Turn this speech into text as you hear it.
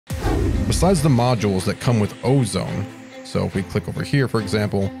besides the modules that come with Ozone, so if we click over here, for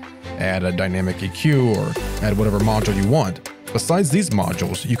example, add a dynamic EQ or add whatever module you want, besides these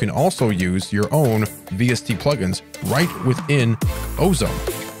modules, you can also use your own VST plugins right within Ozone.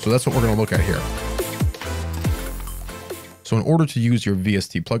 So that's what we're going to look at here. So in order to use your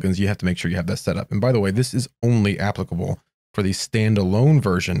VST plugins, you have to make sure you have that set up. And by the way, this is only applicable for the standalone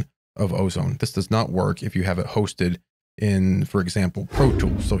version of Ozone. This does not work if you have it hosted in, for example, Pro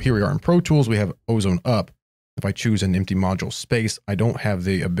Tools. So here we are in Pro Tools, we have Ozone up. If I choose an empty module space, I don't have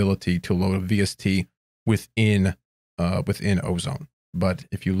the ability to load a VST within Ozone. But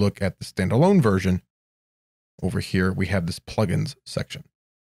if you look at the standalone version, over here, we have this plugins section.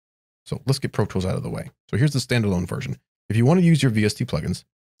 So let's get Pro Tools out of the way. So here's the standalone version. If you want to use your VST plugins,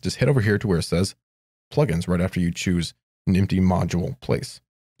 just head over here to where it says plugins right after you choose an empty module place.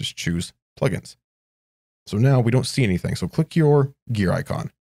 Just choose plugins. So now we don't see anything. So click your gear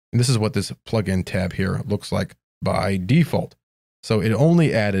icon. And this is what this plugin tab here looks like by default. So it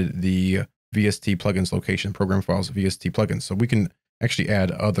only added the VST plugins location, program files, VST plugins. So we can actually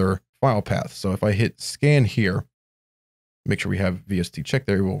add other file paths. So if I hit scan here, make sure we have VST checked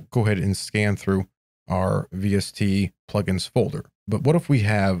there, we'll go ahead and scan through our VST plugins folder. But what if we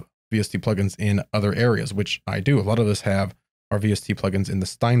have VST plugins in other areas, which I do. A lot of us have our VST plugins in the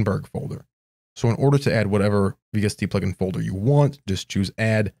Steinberg folder. So in order to add whatever VST plugin folder you want, just choose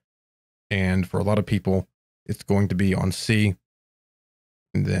add. And for a lot of people, it's going to be on C,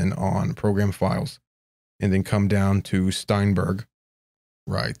 and then on program files, and then come down to Steinberg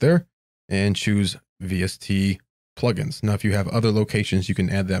right there and choose VST plugins. Now, if you have other locations, you can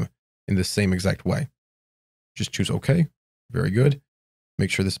add them in the same exact way. Just choose OK. Very good. Make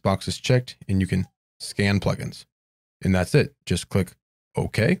sure this box is checked and you can scan plugins. And that's it. Just click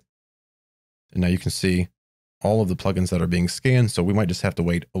OK. And now you can see all of the plugins that are being scanned. So we might just have to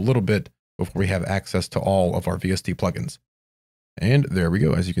wait a little bit before we have access to all of our VST plugins. And there we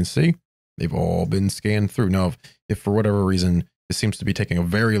go. As you can see, they've all been scanned through. Now, if for whatever reason, this seems to be taking a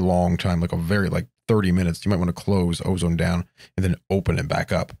very long time, like 30 minutes, you might want to close Ozone down and then open it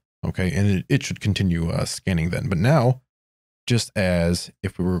back up. Okay. And it should continue scanning then. But now, just as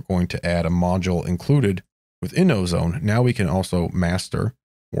if we were going to add a module included within Ozone, now we can also master,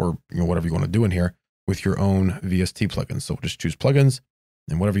 or whatever you want to do in here, with your own VST plugins. So just choose plugins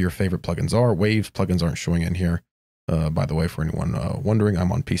and whatever your favorite plugins are. Waves plugins aren't showing in here. By the way, for anyone wondering,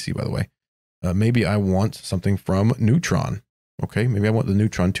 I'm on PC, by the way. Maybe I want something from Neutron. Okay, maybe I want the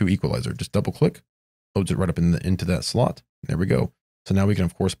Neutron 2 equalizer. Just double click, loads it right up into that slot. There we go. So now we can,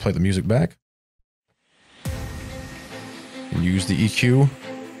 of course, play the music back. And use the EQ.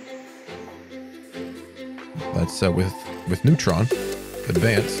 That's with Neutron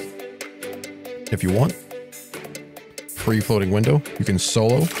Advanced. If you want. Free floating window. You can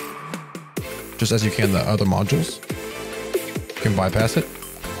solo, just as you can the other modules. You can bypass it.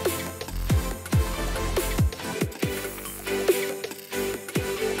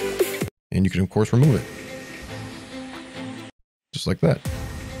 And you can, of course, remove it. Just like that.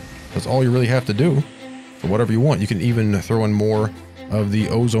 That's all you really have to do for whatever you want. You can even throw in more of the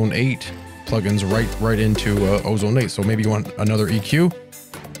Ozone 8 plugins right into Ozone 8. So maybe you want another EQ.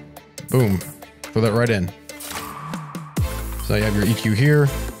 Boom. Throw that right in. So now you have your EQ here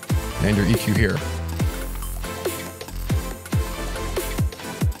and your EQ here.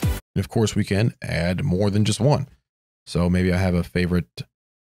 And of course, we can add more than just one. So maybe I have a favorite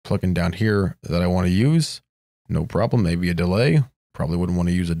plugin down here that I want to use. No problem. Maybe a delay. Probably wouldn't want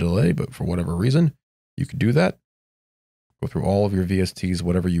to use a delay, but for whatever reason, you could do that. Go through all of your VSTs,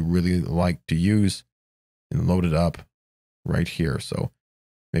 whatever you really like to use, and load it up right here. So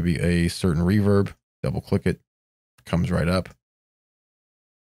maybe a certain reverb, double click it, comes right up.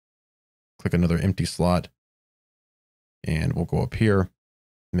 Click another empty slot, and we'll go up here.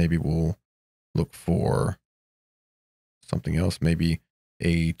 Maybe we'll look for something else, maybe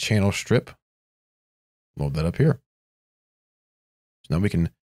a channel strip. Load that up here. So now we can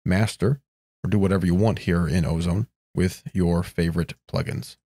master or do whatever you want here in Ozone with your favorite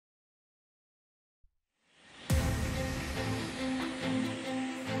plugins.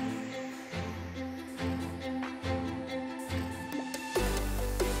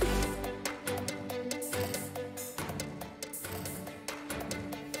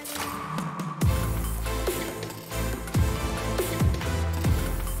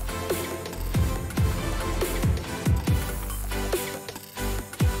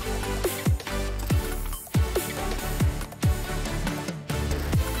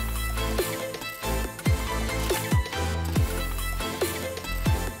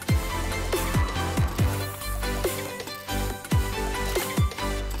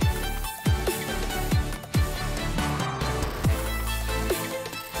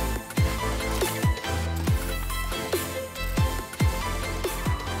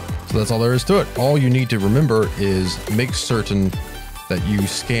 So that's all there is to it. All you need to remember is make certain that you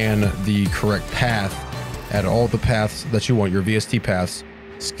scan the correct path at all the paths that you want, your VST paths.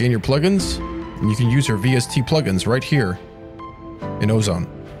 Scan your plugins, and you can use your VST plugins right here in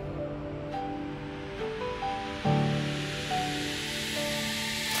Ozone.